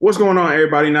What's going on,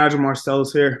 everybody? Nigel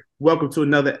Marcellus here. Welcome to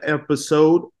another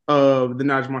episode of the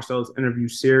Nigel Marcellus interview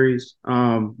series.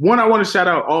 One, I want to shout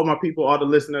out all my people, all the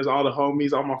listeners, all the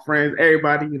homies, all my friends,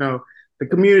 everybody. The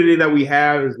community that we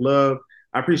have is love.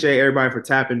 I appreciate everybody for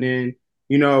tapping in.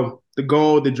 The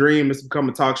goal, the dream is to become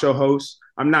a talk show host.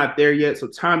 I'm not there yet, so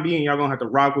time being, y'all gonna have to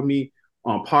rock with me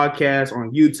on podcasts,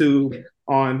 on YouTube,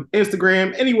 on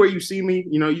Instagram, anywhere you see me.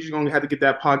 You're just gonna have to get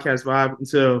that podcast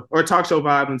vibe or talk show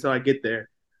vibe until I get there.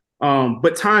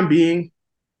 But time being,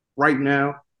 right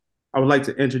now, I would like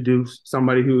to introduce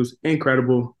somebody who's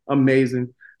incredible,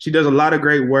 amazing. She does a lot of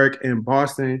great work in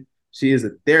Boston. She is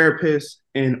a therapist.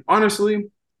 And honestly,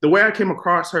 the way I came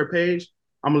across her page,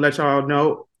 I'm going to let y'all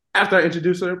know after I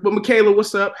introduce her. But Micaela,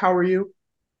 what's up? How are you?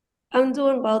 I'm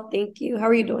doing well, thank you. How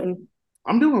are you doing?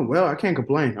 I'm doing well. I can't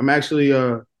complain. I'm actually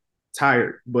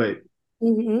tired, but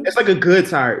Mm-hmm. it's like a good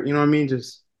tired. You know what I mean?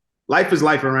 Just life is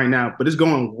life right now, but it's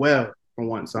going well for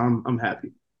once. So I'm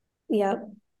happy. Yep,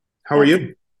 How are that's.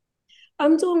 you?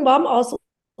 I'm doing well. I'm also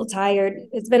tired.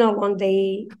 It's been a long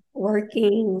day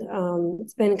working.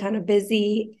 It's been kind of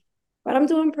busy, but I'm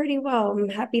doing pretty well. I'm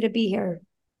happy to be here.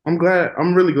 I'm glad.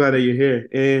 I'm really glad that you're here.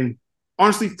 And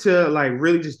honestly, to like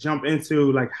really just jump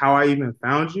into like how I even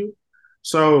found you.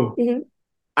 So Hmm.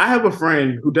 I have a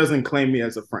friend who doesn't claim me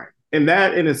as a friend, and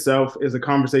that in itself is a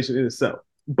conversation in itself.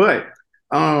 But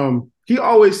he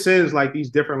always sends like these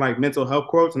different like mental health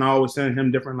quotes, and I always send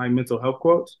him different like mental health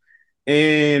quotes.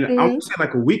 And I want to Hmm. say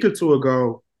like a week or two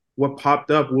ago, what popped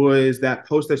up was that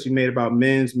post that you made about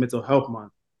Men's Mental Health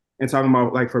Month and talking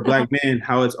about like for Black men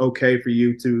how it's okay for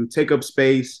you to take up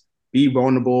space, be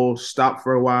vulnerable, stop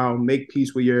for a while, make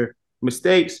peace with your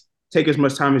mistakes, take as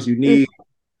much time as you need,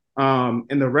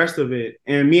 and the rest of it.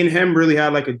 And me and him really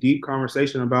had like a deep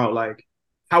conversation about like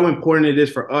how important it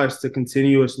is for us to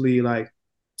continuously like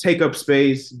take up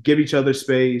space, give each other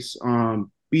space,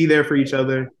 be there for each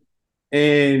other.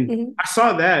 And Hmm. I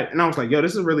saw that and I was like, yo,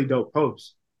 this is a really dope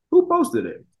post. Who posted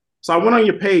it? So I went on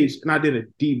your page and I did a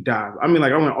deep dive. I mean,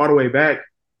 like I went all the way back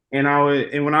and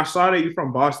when I saw that you're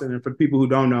from Boston, and for people who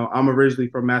don't know, I'm originally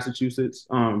from Massachusetts,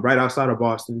 right outside of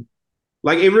Boston.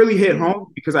 Like it really hit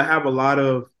home because I have a lot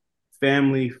of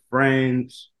family,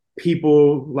 friends,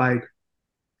 people like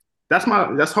that's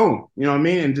home. You know what I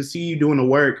mean? And to see you doing the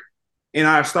work, and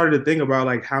I started to think about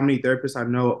like how many therapists I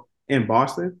know in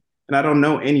Boston, and I don't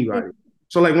know anybody.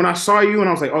 So like when I saw you and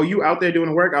I was like, "Oh, you out there doing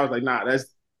the work?" I was like, "Nah,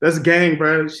 that's gang,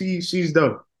 bro. She's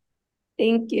dope."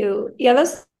 Thank you. Yeah,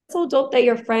 that's so dope that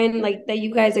your friend, like that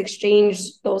you guys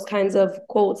exchange those kinds of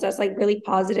quotes. That's like really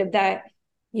positive that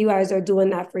you guys are doing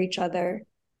that for each other.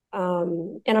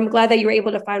 And I'm glad that you were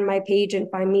able to find my page and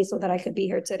find me so that I could be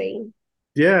here today.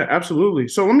 Yeah, absolutely.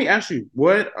 So let me ask you,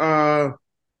 what kind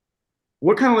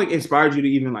of like inspired you to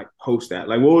even like post that?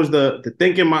 Like, what was the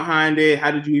thinking behind it?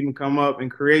 How did you even come up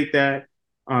and create that?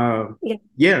 Uh, Yeah.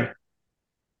 yeah.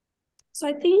 So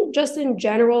I think just in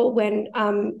general, when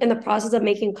in the process of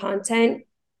making content,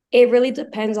 it really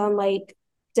depends on like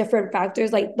different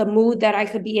factors, like the mood that I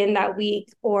could be in that week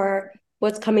or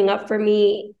what's coming up for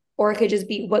me, or it could just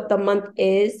be what the month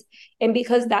is. And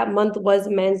because that month was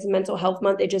Men's Mental Health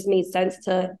Month, it just made sense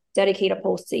to dedicate a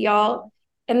post to y'all.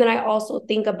 And then I also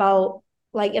think about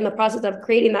like in the process of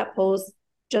creating that post,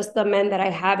 just the men that I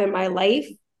have in my life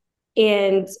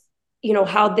and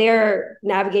how they're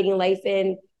navigating life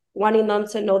and wanting them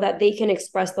to know that they can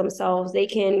express themselves, they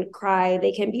can cry,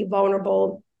 they can be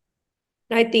vulnerable.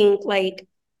 And I think like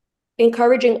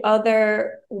encouraging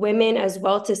other women as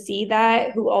well to see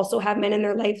that who also have men in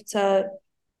their life to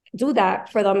do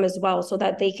that for them as well so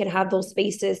that they can have those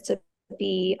spaces to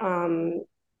be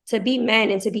men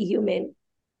and to be human.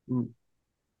 Mm.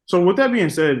 So with that being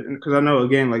said, because I know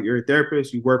again, like you're a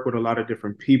therapist, you work with a lot of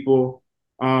different people.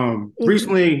 Mm-hmm.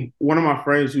 Recently, one of my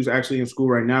friends who's actually in school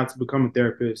right now to become a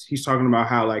therapist, he's talking about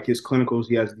how like his clinicals,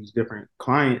 he has these different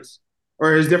clients,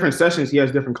 or his different sessions, he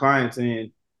has different clients,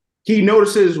 and he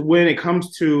notices when it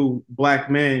comes to Black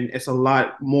men, it's a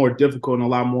lot more difficult and a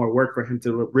lot more work for him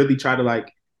to really try to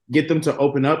like get them to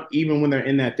open up, even when they're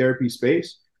in that therapy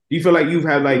space. Do you feel like you've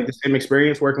had like the same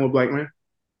experience working with Black men?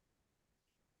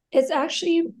 It's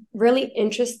actually really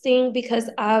interesting because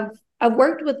I've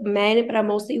worked with men, but I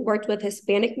mostly worked with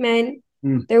Hispanic men.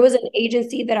 Mm, There was an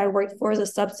agency that I worked for as a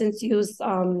substance use,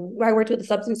 where I worked with the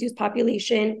substance use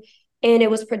population, and it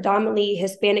was predominantly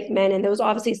Hispanic men, and there was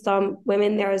obviously some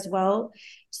women there as well.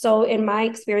 So in my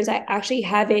experience, I actually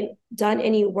haven't done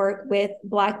any work with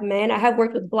Black men. I have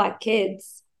worked with Black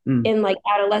kids mm, in like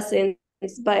adolescence,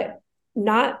 but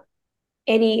not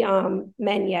any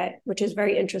men yet, which is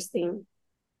very interesting.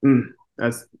 mm.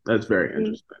 That's very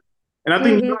interesting. And I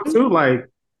think Mm-hmm. too, like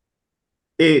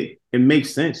it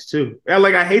makes sense too. Yeah,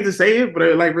 like I hate to say it, but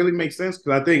it like really makes sense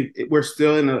because I think we're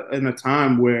still in a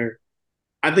time where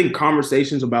I think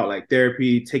conversations about like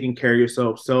therapy, taking care of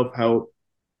yourself, self help,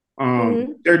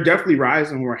 Mm-hmm. they're definitely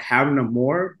rising. We're having them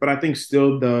more, but I think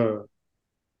still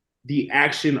the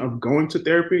action of going to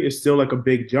therapy is still like a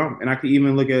big jump. And I could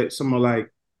even look at some of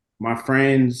like my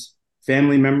friends,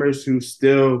 family members who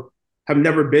still have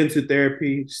never been to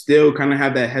therapy, still kind of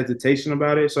have that hesitation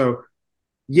about it. So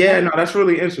yeah, no, Yep. that's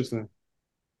really interesting.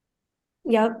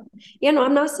 Yep. Yeah, no,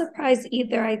 I'm not surprised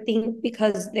either. I think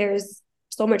because there's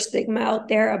so much stigma out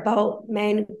there about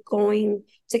men going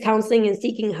to counseling and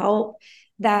seeking help,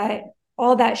 that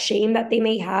all that shame that they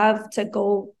may have to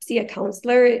go see a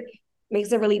counselor, it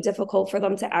makes it really difficult for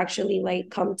them to actually like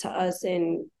come to us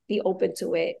and be open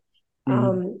to it.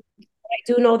 Mm-hmm. I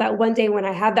do know that one day when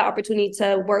I have the opportunity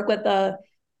to work with a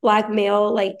Black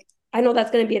male, like I know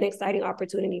that's going to be an exciting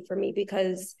opportunity for me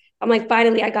because I'm like,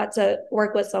 finally, I got to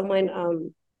work with someone,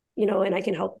 and I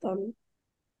can help them.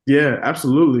 Yeah,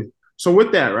 absolutely. So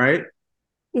with that, right?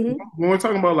 Mm-hmm. When we're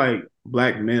talking about like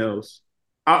black males,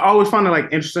 I always find it like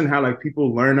interesting how like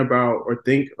people learn about or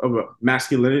think of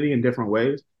masculinity in different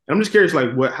ways. And I'm just curious,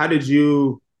 like, how did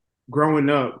you growing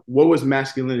up? What was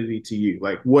masculinity to you?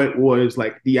 Like, what was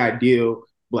like the ideal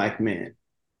black man?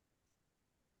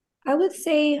 I would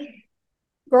say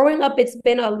growing up, it's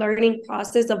been a learning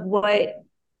process of what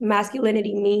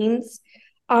masculinity means.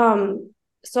 Um,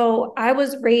 so I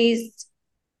was raised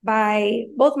by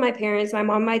both my parents, my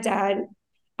mom, my dad.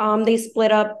 They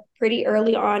split up pretty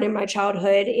early on in my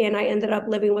childhood, and I ended up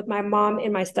living with my mom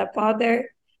and my stepfather.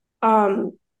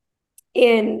 Um,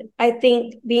 and I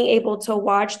think being able to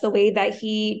watch the way that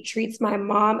he treats my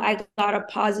mom, I got a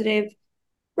positive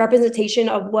representation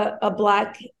of what a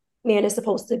Black man is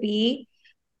supposed to be.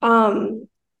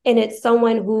 And it's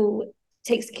someone who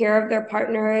takes care of their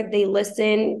partner, they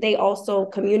listen, they also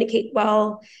communicate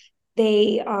well,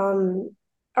 they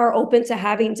are open to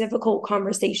having difficult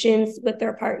conversations with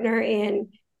their partner. And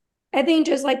I think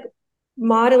just like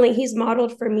he's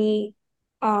modeled for me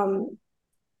um,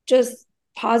 just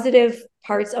positive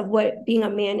parts of what being a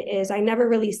man is. I never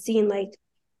really seen like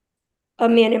a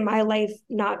man in my life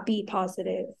not be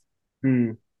positive.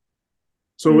 Hmm.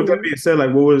 So with that Mm-hmm. being said,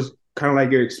 like, what was kind of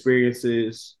like your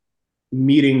experiences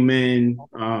meeting men,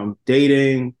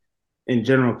 dating in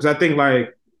general? Because I think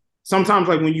like sometimes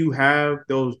like when you have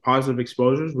those positive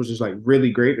exposures, which is like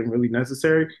really great and really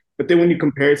necessary, but then when you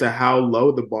compare it to how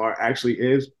low the bar actually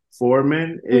is for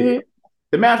men, Mm-hmm.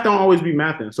 the math don't always be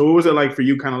mathing. So what was it like for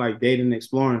you, kind of like dating and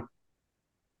exploring?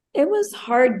 It was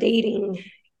hard dating.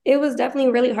 It was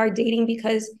definitely really hard dating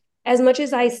because as much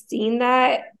as I seen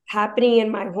that happening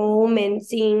in my home and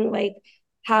seeing like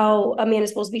how a man is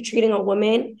supposed to be treating a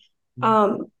woman,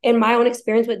 in my own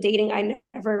experience with dating, I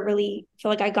never really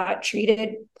feel like I got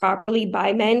treated properly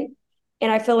by men.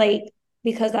 And I feel like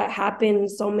because that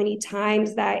happened so many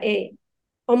times that it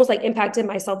almost like impacted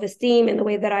my self-esteem and the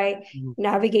way that I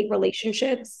navigate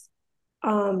relationships.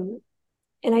 Um,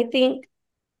 and I think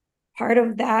part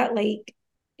of that, like,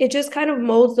 it just kind of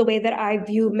molds the way that I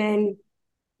view men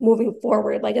moving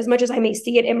forward. Like, as much as I may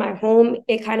see it in my home,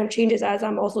 it kind of changes as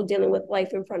I'm also dealing with life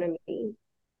in front of me.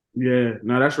 Yeah,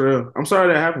 no, that's real. I'm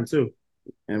sorry that happened too.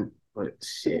 And but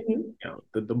shit, Mm-hmm.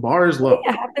 the bar is I think low.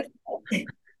 it happens.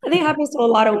 I think it happens to a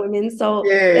lot of women. So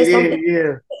Yeah, it's yeah, something.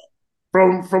 yeah.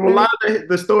 From a Mm-hmm. lot of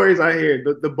the stories I hear,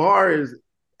 the bar is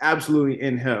absolutely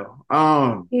in hell.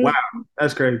 Wow,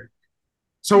 that's crazy.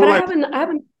 So But like, I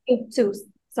haven't too.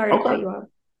 Sorry to cut okay. you off.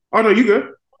 Oh no, you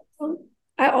good.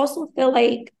 I also feel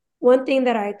like one thing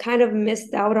that I kind of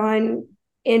missed out on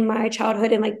in my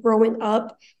childhood and like growing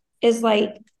up is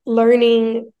like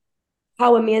learning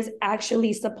how a man's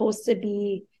actually supposed to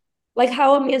be, like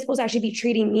how a man's supposed to actually be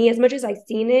treating me. As much as I've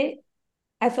seen it,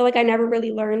 I feel like I never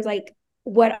really learned like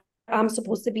what I'm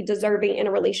supposed to be deserving in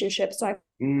a relationship. So I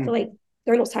feel Mm, like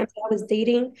during those times that I was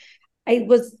dating, I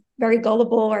was very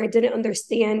gullible, or I didn't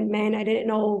understand men. I didn't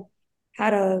know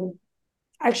how to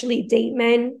actually date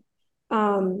men,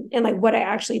 and like what I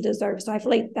actually deserve. So I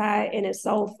feel like that in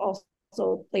itself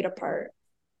also played a part.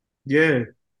 yeah.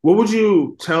 What would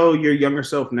you tell your younger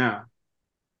self now?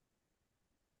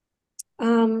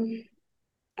 Um,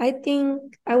 I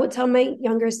think I would tell my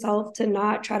younger self to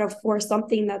not try to force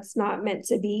something that's not meant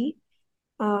to be.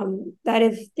 That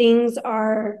if things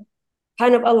are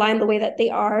kind of aligned the way that they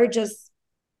are, just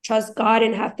trust God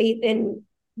and have faith in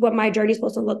what my journey is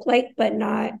supposed to look like, but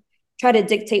not try to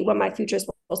dictate what my future is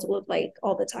supposed to look like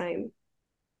all the time.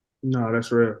 No,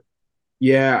 that's real.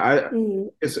 Yeah, I. Mm,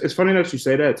 It's funny that you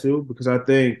say that too because I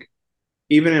think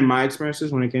even in my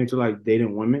experiences when it came to like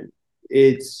dating women,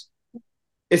 it's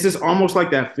it's just almost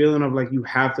like that feeling of like you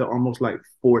have to almost like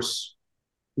force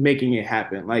making it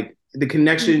happen. Like the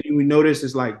connection you notice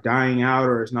is like dying out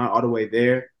or it's not all the way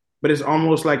there. But it's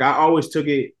almost like I always took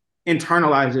it,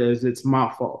 internalized it as it's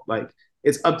my fault. Like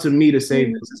it's up to me to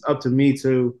save this. It's up to me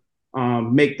to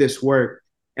make this work.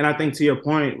 And I think to your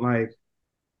point, like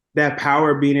that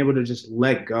power of being able to just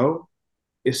let go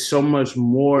is so much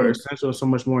more essential, so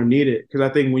much more needed. Because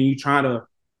I think when you try to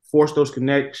force those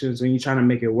connections and you try to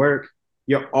make it work,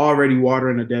 you're already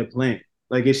watering a dead plant.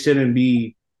 Like it shouldn't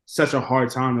be such a hard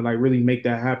time to like really make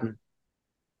that happen.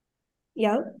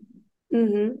 Yep.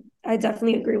 I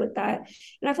definitely agree with that.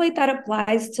 And I feel like that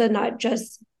applies to not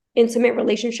just intimate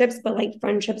relationships, but like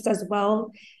friendships as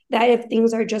well. That if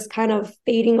things are just kind of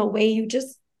fading away, you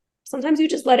just sometimes you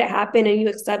just let it happen and you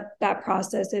accept that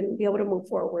process and be able to move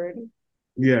forward.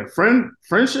 Yeah,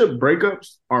 friendship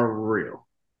breakups are real.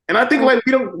 And I think Oh, like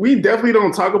we definitely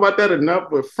don't talk about that enough,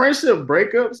 but friendship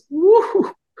breakups,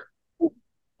 woo,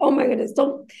 oh my goodness.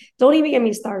 Don't even get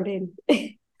me started.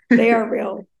 They are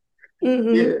real.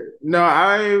 yeah. No,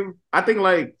 I think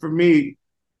like for me,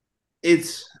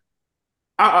 it's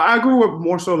I grew up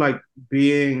more so like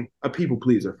being a people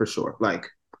pleaser for sure. Like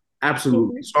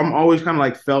absolutely. So I'm always kind of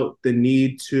like felt the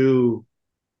need to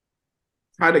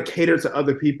try to cater to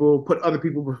other people, put other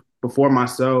people before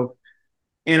myself.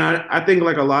 And I think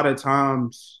like a lot of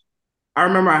times, I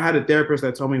remember I had a therapist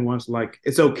that told me once, like,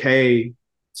 it's okay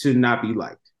to not be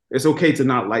liked. It's okay to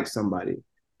not like somebody.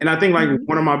 And I think like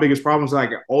one of my biggest problems, like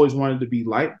I always wanted to be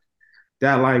liked.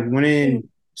 That like when in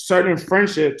certain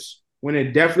friendships, when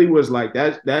it definitely was like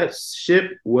that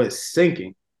ship was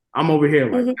sinking. I'm over here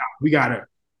like, nah, we gotta,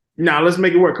 nah, let's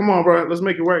make it work. Come on, bro, let's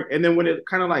make it work. And then when it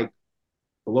kind of like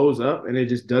blows up and it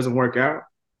just doesn't work out,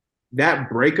 that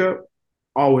breakup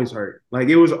always hurt. Like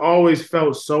it was always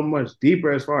felt so much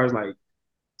deeper as far as like,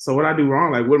 so what I do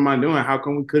wrong? Like, what am I doing? How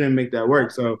come we couldn't make that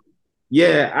work? So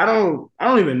yeah, I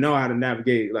don't even know how to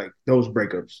navigate like those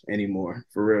breakups anymore,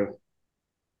 for real.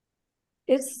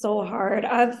 It's so hard.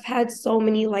 I've had so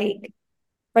many like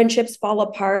friendships fall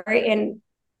apart, and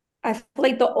I feel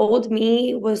like the old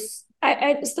me was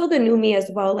I still the new me as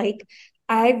well. Like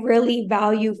I really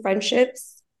value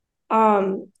friendships.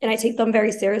 And I take them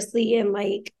very seriously. And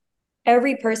like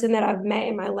every person that I've met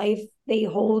in my life, they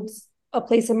hold a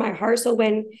place in my heart. So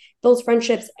when those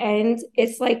friendships end,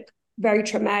 it's like very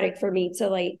traumatic for me to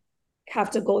like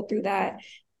have to go through that.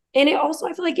 And it also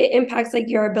I feel like it impacts like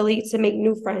your ability to make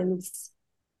new friends.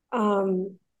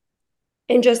 Um,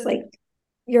 and just like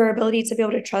your ability to be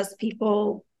able to trust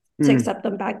people to Mm. accept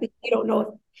them back because you don't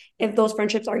know if those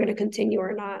friendships are going to continue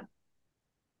or not.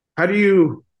 How do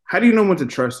you know when to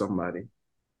trust somebody?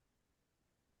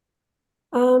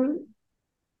 Um,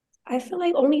 I feel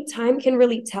like only time can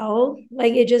really tell.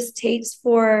 Like it just takes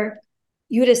for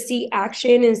you to see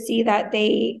action and see that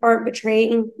they aren't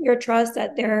betraying your trust,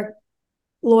 that they're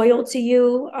loyal to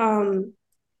you.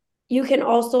 You can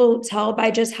also tell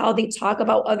by just how they talk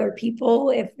about other people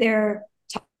if they're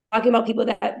talking about people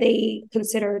that they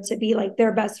consider to be like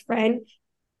their best friend,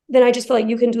 then I just feel like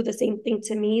you can do the same thing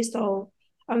to me. So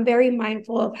I'm very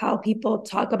mindful of how people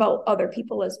talk about other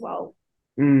people as well.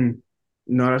 Mm.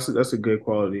 No, that's a good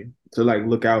quality to like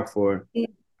look out for.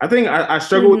 I think I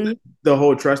struggle with Mm-hmm. the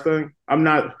whole trust thing. I'm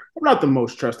not the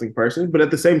most trusting person, but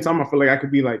at the same time, I feel like I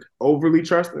could be like overly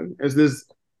trusting. Is this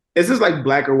like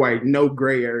black or white, no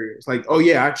gray areas? Like, oh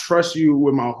yeah, I trust you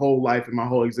with my whole life and my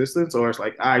whole existence, or it's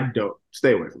like I don't.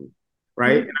 Stay away from me,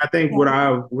 right? And I think Yeah.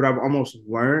 what I've almost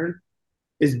learned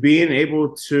is being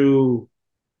able to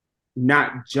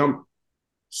not jump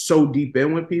so deep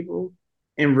in with people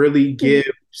and really Mm-hmm.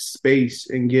 give space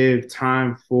and give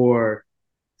time for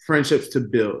friendships to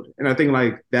build. And I think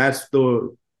like that's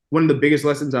the one of the biggest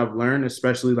lessons I've learned,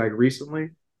 especially like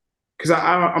recently, because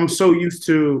I'm so used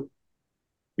to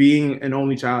being an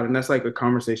only child, and that's like a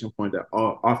conversation point that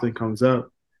often comes up.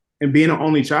 And being an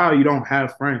only child, you don't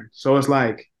have friends, so it's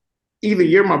like either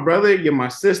you're my brother, you're my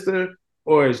sister,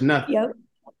 or it's nothing. Yep.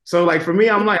 So like for me,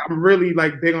 I'm really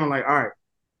like big on like, all right,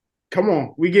 come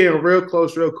on, we getting real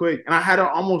close real quick. And I had to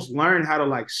almost learn how to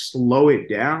like slow it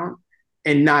down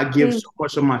and not give Mm. so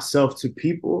much of myself to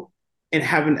people and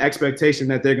have an expectation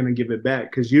that they're going to give it back.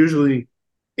 Because usually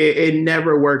it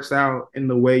never works out in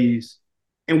the ways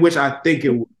in which I think it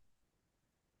would.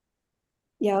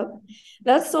 Yep.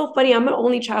 That's so funny. I'm an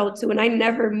only child too, and I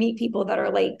never meet people that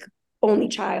are like only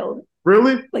child.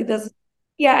 Really? Like this.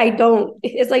 Yeah, I don't.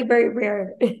 It's like very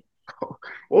rare.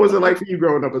 What was it Yeah. like for you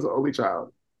growing up as an only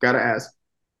child? Gotta ask.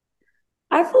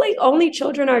 I feel like only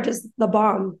children are just the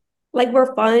bomb. Like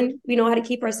we're fun. We know how to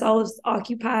keep ourselves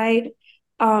occupied.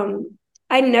 Um,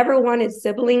 I never wanted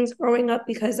siblings growing up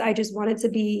because I just wanted to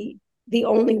be the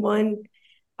only one.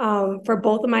 For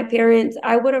both of my parents,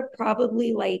 I would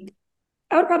probably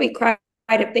cried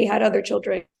if they had other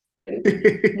children.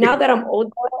 Now that I'm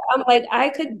older, I'm like, I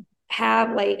could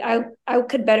have like I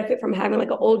could benefit from having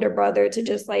like an older brother to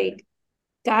just like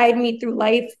guide me through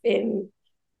life, and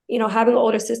having an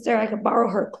older sister, I could borrow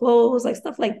her clothes, like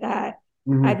stuff like that.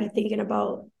 I'd Mhm. be thinking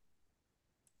about, Do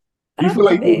but you I feel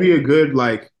like love you'd be it. a good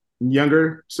like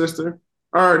younger sister,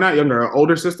 or not younger, or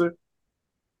older sister?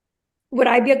 Would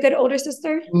I be a good older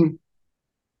sister? Mhm.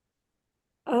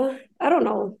 I don't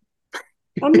know.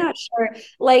 I'm not sure.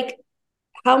 Like,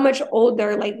 how much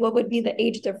older? Like, what would be the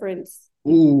age difference?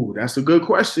 Ooh, that's a good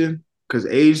question because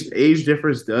age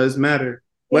difference does matter.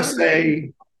 Yeah. Let's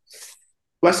say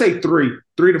let's say three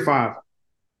to five.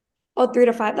 Oh, 3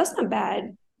 to 5. That's not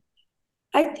bad.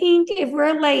 I think if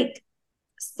we're like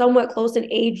somewhat close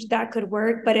in age, that could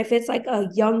work. But if it's like a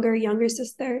younger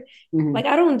sister, Mhm. like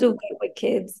I don't do good with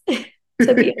kids,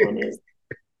 to be honest.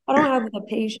 I don't have the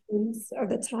patience or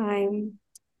the time.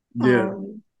 Yeah.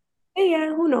 But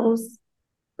yeah, who knows?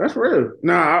 That's real.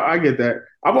 Nah, I get that.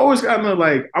 I've always gotten to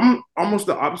like I'm almost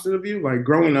the opposite of you. Like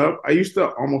growing up, I used to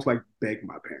almost like beg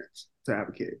my parents to have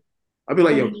a kid. I'd be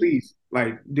like, yo, Um, please,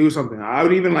 like do something. I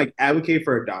would even like advocate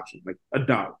for adoption, like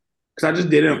adopt. Because I just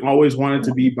didn't always want it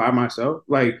to be by myself.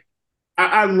 Like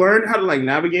I learned how to like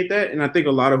navigate that. And I think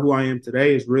a lot of who I am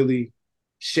today is really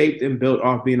shaped and built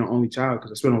off being an only child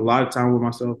because I spent a lot of time with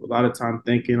myself, a lot of time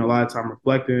thinking, a lot of time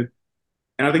reflecting.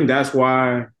 And I think that's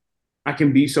why I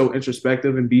can be so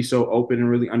introspective and be so open and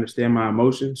really understand my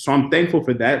emotions. So I'm thankful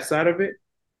for that side of it.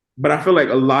 But I feel like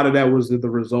a lot of that was the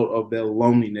result of the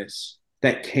loneliness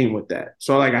that came with that.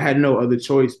 So like I had no other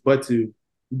choice but to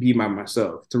be by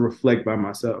myself, to reflect by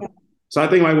myself. So I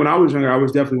think like when I was younger, I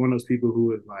was definitely one of those people who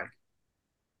was like,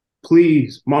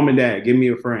 please, mom and dad, give me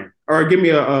a friend or give me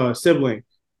a sibling.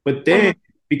 But then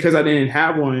because I didn't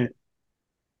have one,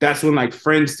 that's when like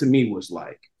friends to me was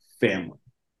like family.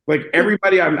 Like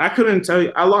everybody, I couldn't tell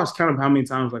you. I lost count of how many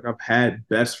times like I've had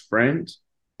best friends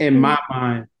in my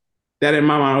mind. That in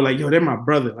my mind, I was like, yo, they're my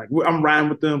brother. Like I'm riding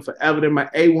with them forever. They're my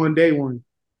A1 day one.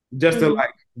 Just to like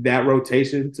that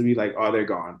rotation to be like, oh, they're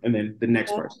gone, and then the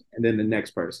next Yep. person, and then the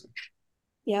next person.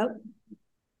 Yep.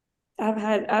 I've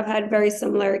had very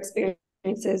similar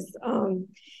experiences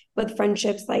with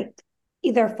friendships, like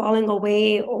either falling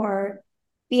away or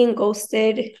being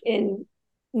ghosted and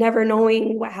never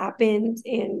knowing what happened.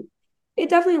 And it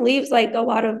definitely leaves like a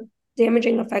lot of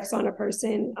damaging effects on a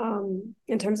person,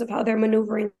 in terms of how they're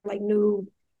maneuvering like new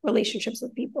relationships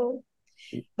with people.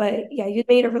 But yeah, you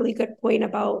made a really good point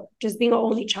about just being an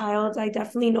only child. I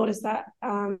definitely noticed that,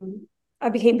 I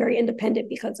became very independent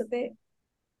because of it.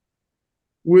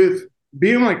 With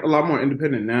being like a lot more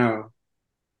independent now,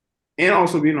 and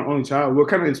also being an only child, what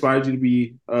kind of inspired you to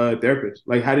be a therapist?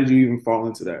 Like, how did you even fall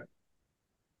into that?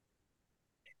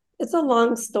 It's a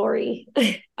long story.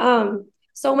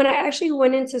 So when I actually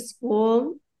went into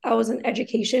school, I was an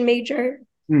education major.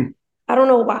 Hmm. I don't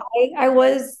know why I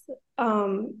was.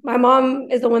 My mom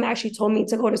is the one that actually told me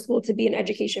to go to school to be an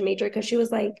education major because she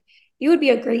was like, you would be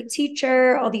a great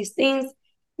teacher, all these things.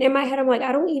 And in my head, I'm like,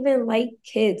 I don't even like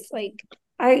kids. Like,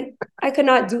 I I could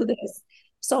not do this.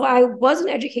 So I was an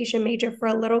education major for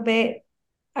a little bit.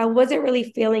 I wasn't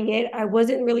really feeling it. I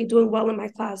wasn't really doing well in my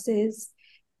classes.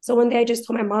 So one day I just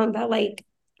told my mom that like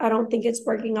I don't think it's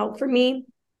working out for me.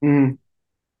 Hmm.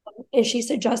 And she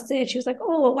suggested, she was like,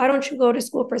 oh, well, why don't you go to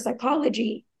school for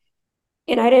psychology?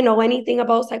 And I didn't know anything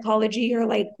about psychology or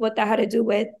like what that had to do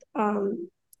with.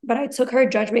 But I took her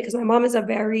judgment because my mom is a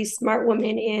very smart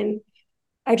woman and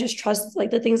I just trust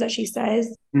like the things that she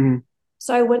says. Hmm.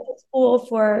 So I went to school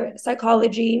for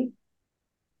psychology.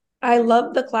 I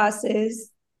loved the classes.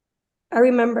 I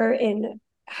remember in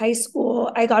high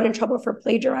school, I got in trouble for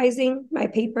plagiarizing my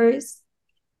papers.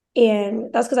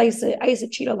 And that's because I used to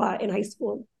cheat a lot in high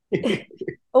school.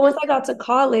 But once I got to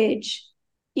college,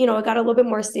 it got a little bit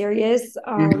more serious.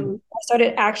 Hmm. I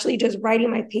started actually just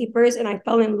writing my papers and I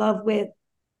fell in love with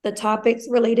the topics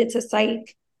related to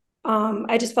psych.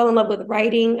 I just fell in love with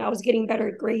writing. I was getting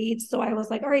better grades. So I was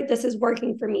like, all right, this is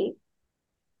working for me.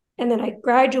 And then I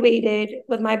graduated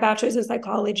with my bachelor's in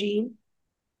psychology.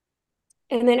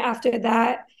 And then after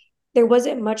that, there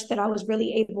wasn't much that I was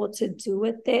really able to do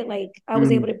with it. Like I was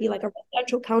able Hmm. to be like a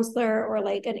residential counselor or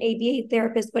like an ABA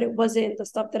therapist, but it wasn't the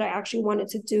stuff that I actually wanted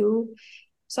to do.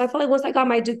 So I felt like once I got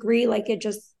my degree, like it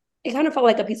kind of felt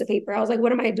like a piece of paper. I was like,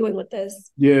 what am I doing with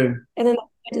this? Yeah. And then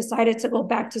I decided to go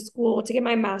back to school to get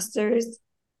my master's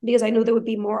because I knew there would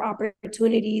be more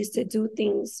opportunities to do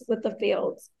things with the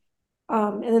fields.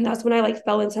 And then that's when I like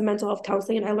fell into mental health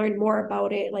counseling and I learned more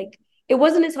about it. Like it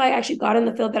wasn't until I actually got in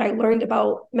the field that I learned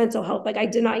about mental health. Like I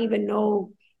did not even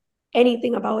know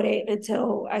anything about it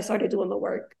until I started doing the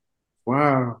work.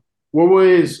 Wow. What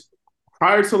was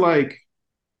prior to like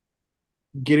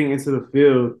getting into the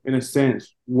field in a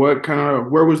sense, what kind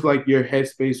of where was like your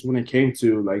headspace when it came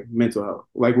to like mental health?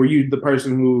 Like were you the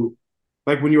person who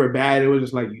like when you were bad, it was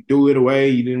just like you threw it away,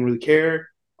 you didn't really care?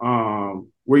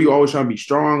 Were you always trying to be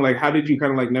strong? Like how did you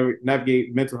kind of like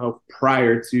navigate mental health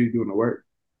prior to doing the work?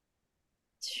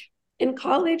 In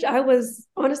college, I was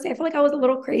honestly, I feel like I was a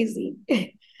little crazy.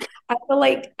 I feel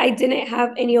like I didn't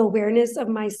have any awareness of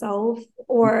myself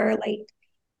or like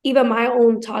even my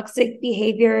own toxic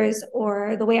behaviors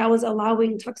or the way I was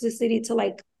allowing toxicity to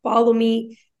like follow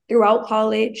me throughout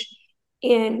college.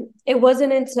 And it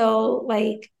wasn't until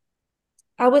like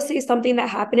I would say something that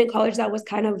happened in college that was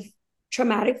kind of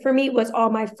traumatic for me was all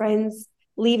my friends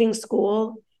leaving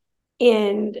school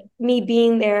and me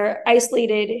being there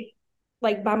isolated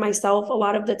like by myself a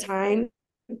lot of the time.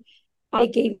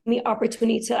 It gave me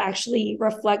opportunity to actually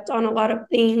reflect on a lot of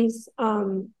things.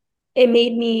 It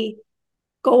made me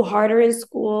go harder in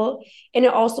school, and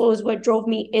it also is what drove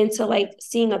me into like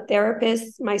seeing a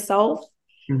therapist myself.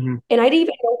 Mm-hmm. And I didn't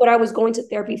even know what I was going to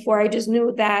therapy for. I just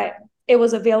knew that it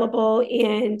was available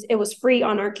and it was free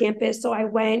on our campus. So I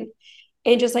went,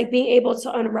 and just like being able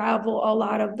to unravel a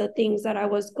lot of the things that I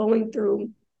was going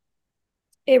through,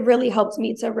 it really helped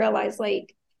me to realize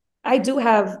like I do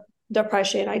have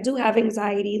depression, I do have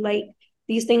anxiety, like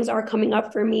these things are coming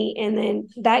up for me. And then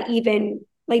that even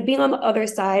like being on the other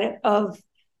side of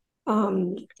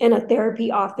in a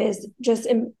therapy office just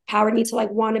empowered me to like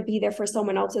want to be there for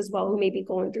someone else as well who may be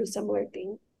going through similar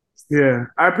things. Yeah,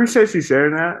 I appreciate you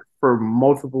sharing that for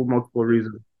multiple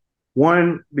reasons.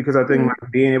 One, because I think Mm-hmm.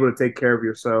 like being able to take care of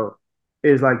yourself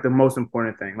is like the most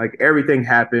important thing. Like everything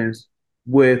happens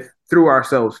with through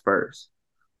ourselves first.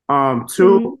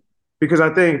 Two, Mm-hmm. because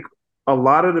I think a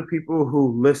lot of the people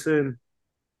who listen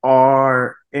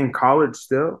are in college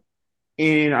still.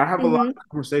 And I have a lot Mm-hmm. of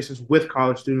conversations with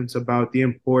college students about the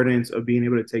importance of being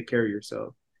able to take care of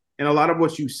yourself. And a lot of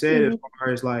what you said, as Mm-hmm.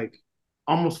 far as like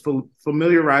almost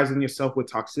familiarizing yourself with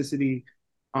toxicity,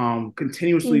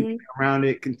 continuously being Mm-hmm. around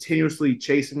it, continuously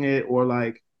chasing it, or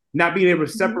like not being able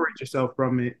to Mm-hmm. separate yourself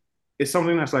from it, is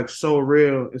something that's like so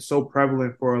real and so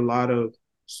prevalent for a lot of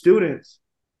students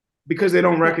because they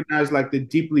don't Yeah. recognize like the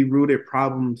deeply rooted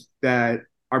problems that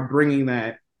are bringing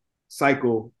that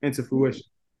cycle into fruition.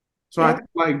 So I think Yep.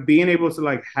 like being able to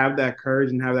like have that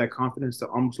courage and have that confidence to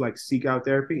almost like seek out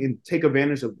therapy and take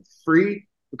advantage of the free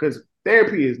because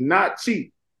therapy is not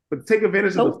cheap, but take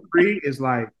advantage of the Nope. free is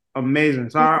like amazing.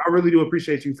 So I really do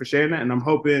appreciate you for sharing that, and I'm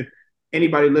hoping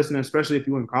anybody listening, especially if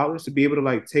you're in college, to be able to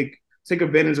like take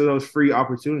advantage of those free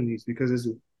opportunities because it's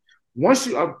once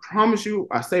you, I promise you,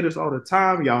 I say this all the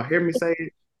time. Y'all hear me say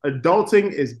it.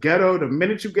 Adulting is ghetto. The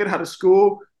minute you get out of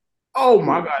school, oh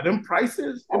my God, them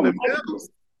prices in Oh the my bills. goodness.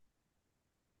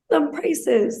 Some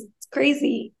prices. It's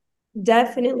crazy.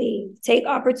 Definitely take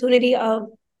opportunity of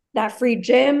that free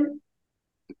gym,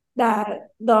 that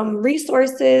the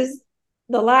resources,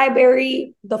 the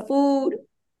library, the food,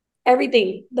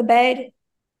 everything, the bed,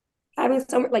 having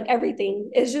some like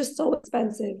everything. It's just so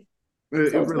expensive. So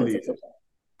It really expensive.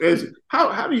 is. It's, how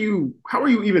are you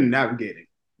even navigating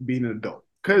being an adult?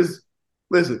 Because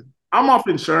listen, I'm off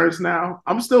insurance now.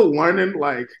 I'm still learning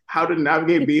like how to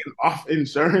navigate being off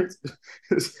insurance.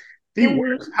 It's the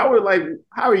worst. Mm-hmm.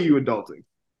 How are you adulting?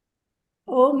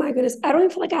 Oh my goodness. I don't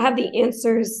even feel like I have the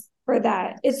answers for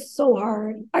that. It's so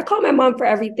hard. I call my mom for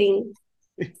everything.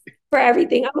 For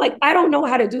everything. I'm like, I don't know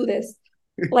how to do this.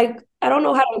 Like, I don't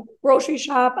know how to grocery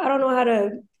shop. I don't know how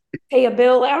to pay a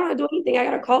bill. I don't know how to do anything. I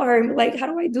gotta call her and be like, how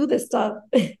do I do this stuff?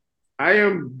 I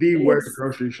am the worst It's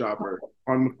grocery shopper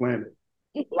on the planet.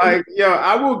 Like, yo,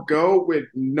 I will go with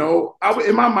no.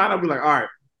 In my mind, I'll be like, all right,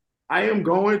 I am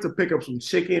going to pick up some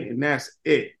chicken, and that's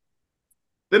it.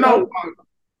 Then I'll yep. walk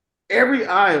every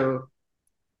aisle,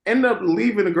 end up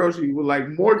leaving the grocery with like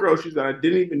more groceries that I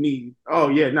didn't even need. Oh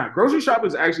yeah, nah, grocery shopping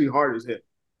is actually hard as hell.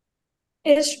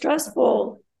 It's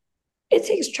stressful. It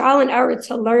takes trial and error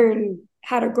to learn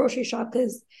how to grocery shop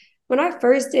because when I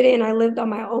first did it and I lived on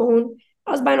my own,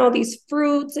 I was buying all these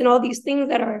fruits and all these things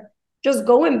that are just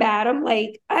going bad. I'm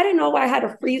like, I didn't know I had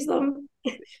to freeze them.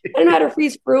 I didn't know how to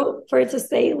freeze fruit for it to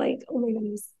say like, oh my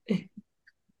goodness.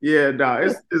 Yeah, nah,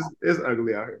 it's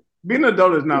ugly out here. Being an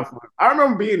adult is not fun. I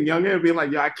remember being younger and being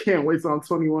like, yeah, I can't wait till I'm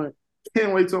 21.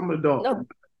 Can't wait till I'm an adult. No,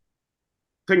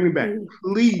 Take me back,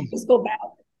 please, just go back.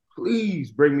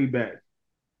 please bring me back.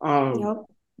 Um, Yep.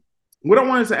 what I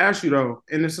wanted to ask you though,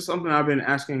 and this is something I've been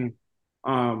asking.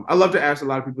 I love to ask a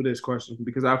lot of people this question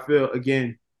because I feel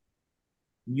again,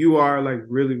 you are like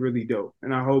really, really dope.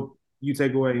 And I hope you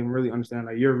take away and really understand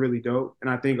like you're really dope. And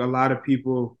I think a lot of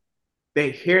people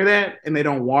they hear that and they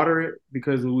don't water it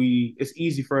because it's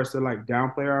easy for us to like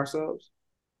downplay ourselves.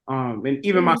 And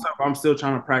even Mm-hmm. myself, I'm still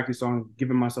trying to practice on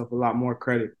giving myself a lot more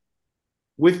credit.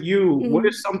 With you, what Mm-hmm.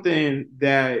 is something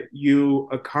that you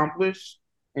accomplished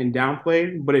and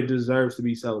downplayed, but it deserves to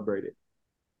be celebrated?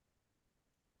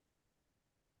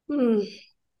 Hmm.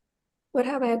 What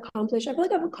have I accomplished? I feel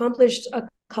like I've accomplished a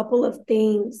couple of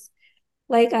things.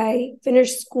 Like I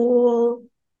finished school,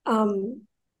 um,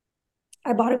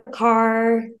 I bought a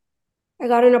car, I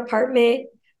got an apartment,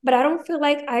 but I don't feel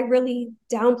like I really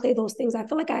downplay those things. I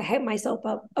feel like I hype myself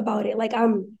up about it. Like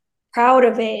I'm proud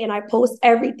of it and I post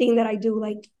everything that I do,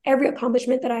 like every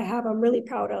accomplishment that I have, I'm really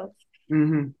proud of.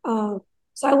 Mm-hmm. Um,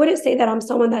 so I wouldn't say that I'm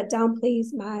someone that downplays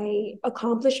my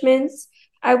accomplishments.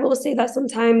 I will say that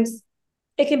sometimes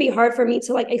it can be hard for me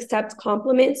to like accept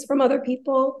compliments from other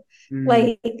people. Mm-hmm.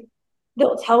 Like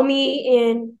they'll tell me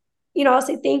and I'll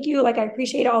say thank you, like I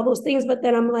appreciate all those things, but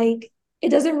then I'm like, it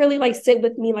doesn't really like sit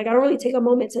with me. Like I don't really take a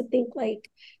moment to think like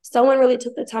someone really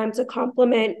took the time to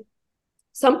compliment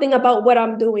something about what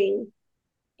I'm doing.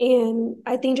 And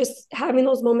I think just having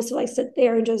those moments to like sit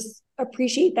there and just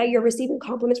appreciate that you're receiving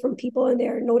compliments from people and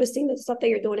they're noticing the stuff that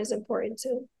you're doing is important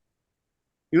too.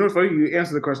 You know what's funny? You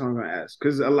answer the question I'm gonna ask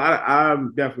because a lot of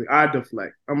I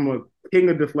deflect. I'm a king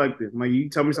of deflecting. Like you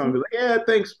tell me something, be like, yeah,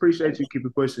 thanks, appreciate you, keep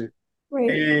it pushing. Right.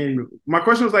 And my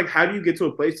question was like, how do you get to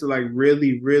a place to like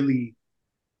really, really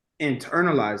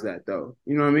internalize that though?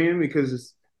 You know what I mean?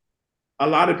 Because a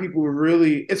lot of people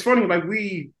really it's funny, like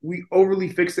we overly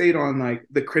fixate on like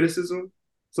the criticism.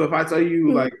 So if I tell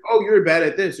you Mm-hmm. like, oh, you're bad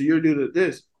at this or you're good at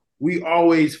this, we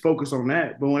always focus on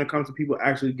that. But when it comes to people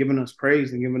actually giving us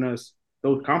praise and giving us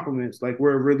those compliments, like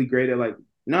we're really great at like,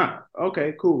 nah,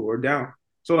 okay, cool, or down.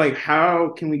 So like how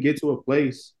can we get to a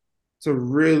place to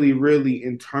really, really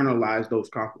internalize those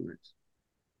compliments?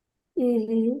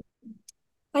 Mm-hmm.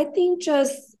 I think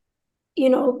just, you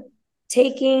know,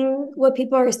 taking what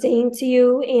people are saying to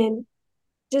you and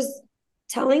just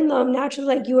telling them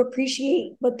naturally, like you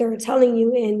appreciate what they're telling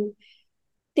you and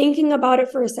thinking about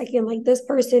it for a second. Like this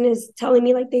person is telling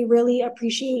me like they really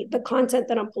appreciate the content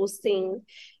that I'm posting.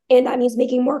 And that means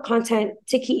making more content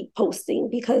to keep posting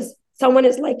because someone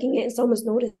is liking it and someone's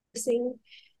noticing.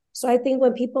 So I think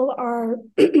when people are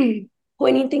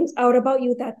pointing things out about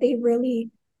you that they really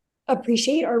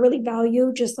appreciate or really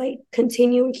value, just like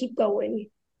continue and keep going.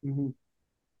 Mm-hmm.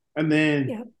 And then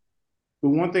Yeah. the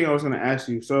one thing I was going to ask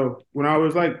you, so when I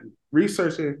was like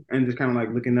researching and just kind of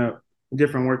like looking up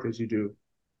different work that you do,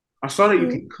 I saw that you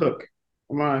can Mm-hmm. cook.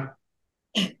 Am I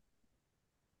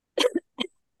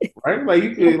right? Like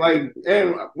you could like,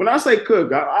 and when I say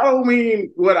cook, I don't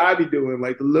mean what I be doing,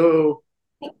 like the little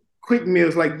quick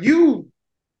meals. Like you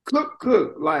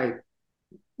cook. Like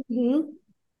Mm-hmm.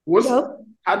 what's Yep.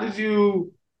 how did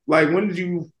you like? When did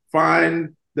you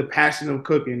find the passion of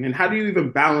cooking, and how do you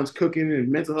even balance cooking and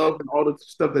mental health and all the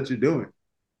stuff that you're doing?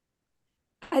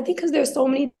 I think because there's so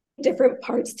many different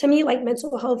parts to me, like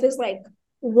mental health is like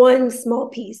one small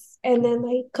piece, and then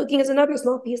like cooking is another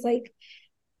small piece. Like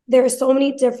there are so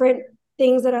many different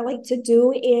things that I like to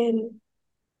do, and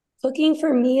cooking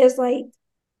for me is like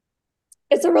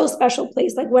it's a real special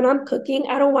place. Like when I'm cooking,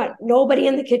 I don't want nobody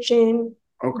in the kitchen,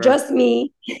 Okay, just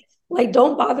me. Like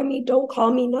don't bother me, don't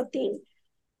call me, nothing.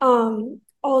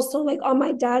 Also like on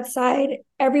my dad's side,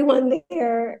 everyone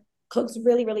there cooks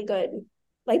really, really good.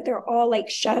 Like they're all like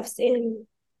chefs and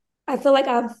I feel like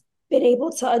I've been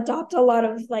able to adopt a lot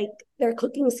of like their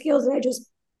cooking skills and I just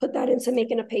put that into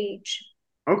making a page.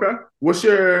 okay. What's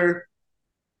your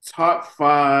top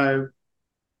five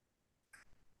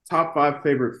top five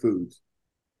favorite foods?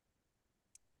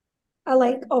 I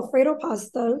like Alfredo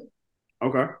pasta.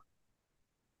 Okay.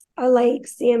 I like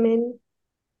salmon.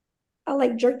 I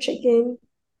like jerk chicken.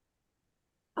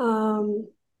 Um,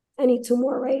 I need two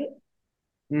more, right?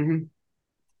 Mm-hmm.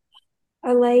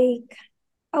 I like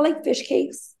I like fish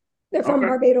cakes. They're from Okay.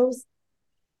 Barbados.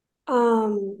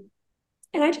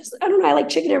 And I don't know, I like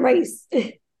chicken and rice.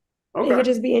 It Okay. could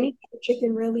just be any kind of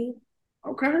chicken, really.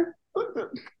 Okay.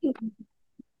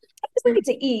 I just like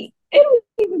to eat. It don't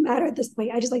even matter at this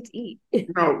point. I just like to eat.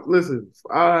 No, listen.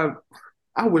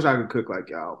 I wish I could cook like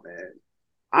y'all, man.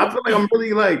 I feel like I'm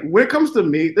really like when it comes to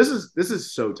me, this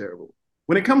is so terrible.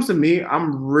 When it comes to me,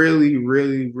 I'm really,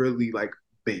 really, really like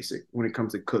basic when it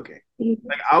comes to cooking.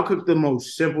 Like I'll cook the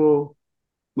most simple,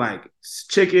 like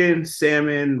chicken,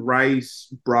 salmon,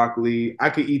 rice, broccoli. I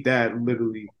could eat that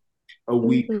literally a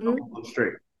week, a Mm-hmm. month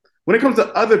straight. when it comes to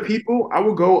other people, I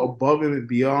will go above and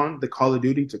beyond the Call of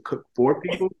Duty to cook for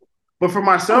people. But for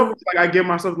myself, Uh, it's like I give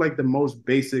myself like the most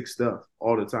basic stuff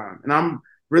all the time. And I'm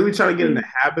really trying to get in the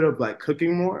mm, habit of like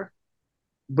cooking more.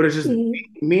 But it's just mm,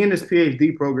 me and this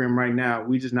PhD program right now,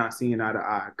 we just not seeing eye to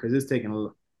eye because it's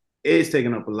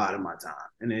taking up a lot of my time.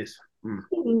 And it's mm,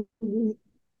 mm.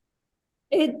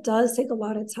 It does take a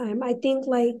lot of time. I think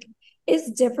like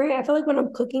it's different. I feel like when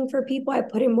I'm cooking for people, I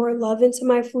put in more love into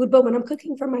my food. But when I'm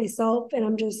cooking for myself and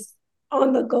I'm just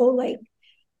on the go, like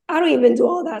I don't even do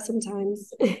all that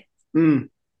sometimes. mm.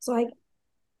 So I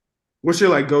What's your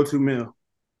like go-to meal?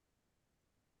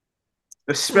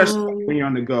 Especially when um you're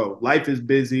on the go. Life is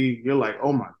busy. You're like,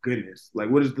 oh my goodness. Like,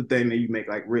 what is the thing that you make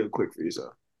like real quick for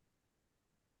yourself?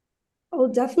 oh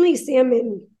definitely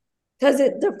salmon because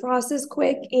it defrosts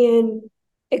quick and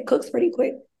it cooks pretty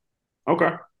quick.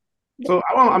 Okay. So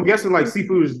I'm guessing like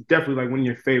seafood is definitely like one of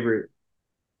your favorite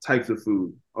types of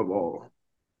food of all.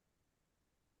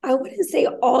 I wouldn't say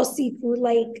all seafood.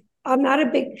 Like I'm not a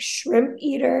big shrimp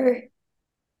eater.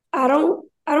 I don't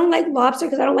like lobster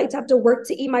because I don't like to have to work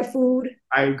to eat my food.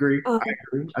 I agree. I Um,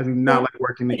 agree. I do not but like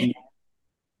working to eat.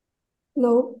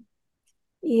 no,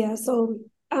 yeah. So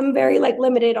I'm very like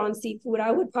limited on seafood.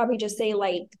 I would probably just say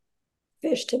like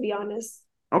fish, to be honest.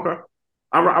 Okay.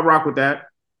 I rock with that.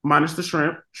 Minus the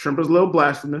shrimp. Shrimp is a little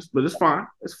blasphemous, but it's fine.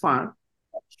 It's fine.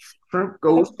 Shrimp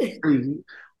goes crazy.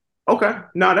 Okay.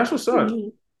 No, that's what's up.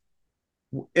 Mhm.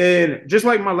 And just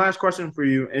like my last question for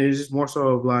you, and it's just more so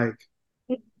of like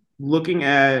looking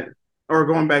at or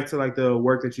going back to like the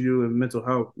work that you do in mental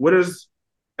health, what is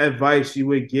advice you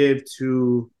would give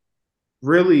to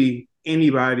really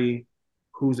anybody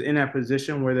who's in that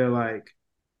position where they're like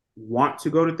want to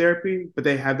go to therapy, but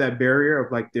they have that barrier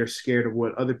of like they're scared of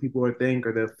what other people will think,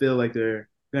 or they'll feel like they're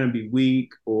going to be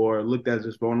weak or looked at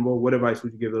as vulnerable? What advice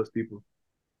would you give those people?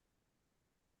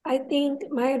 I think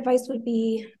my advice would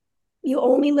be you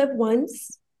only live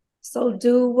once. So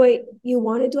do what you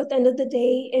want to do at the end of the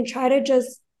day and try to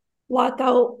just block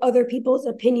out other people's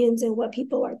opinions and what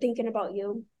people are thinking about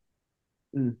you.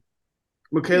 Mm.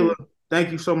 Micaela, Mm.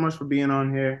 thank you so much for being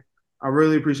on here. I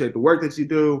really appreciate the work that you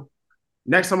do.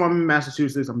 Next time I'm in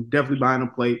Massachusetts, I'm definitely buying a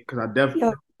plate because I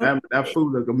definitely Yeah. that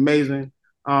food look amazing.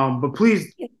 But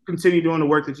please continue doing the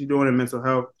work that you're doing in mental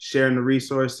health, sharing the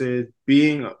resources,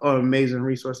 being an amazing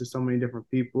resource to so many different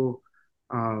people.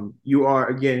 You are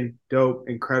again dope,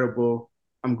 incredible.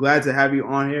 I'm glad to have you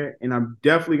on here, and I'm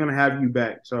definitely gonna have you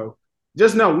back. So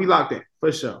just know we locked in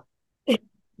for sure.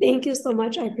 Thank you so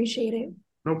much. I appreciate it.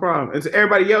 No problem. And to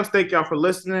everybody else, thank y'all for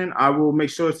listening. I will make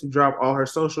sure to drop all her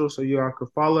socials so y'all can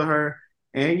follow her.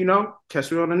 And,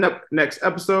 catch me on the next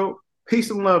episode. Peace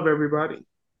and love, everybody.